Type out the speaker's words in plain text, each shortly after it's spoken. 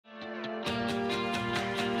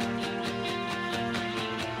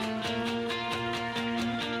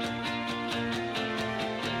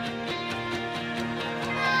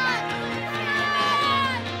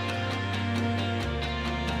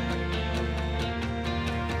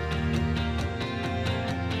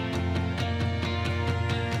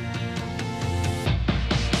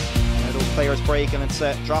players break and it's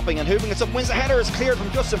dropping, and Hooven gets up, wins the header, is cleared from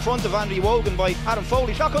just in front of Andy Wogan by Adam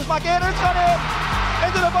Foley. Shot comes back in and it's gone in!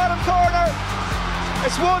 Into the bottom corner!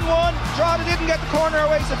 It's 1-1. Drogheda didn't get the corner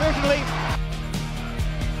away sufficiently.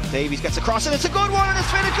 Davies gets across and it's a good one, and it's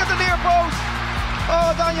finished at the near post!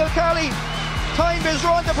 Oh, Daniel Kelly timed his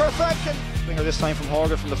run to perfection. Winger this time from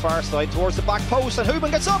Horgan from the far side towards the back post, and Hooven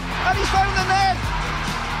gets up and he's found the net!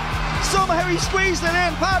 Somehow he squeezed it in,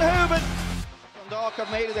 Pat Hooven. Dundalk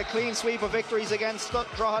have made it a clean sweep of victories against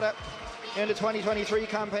Drogheda in the 2023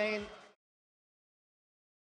 campaign.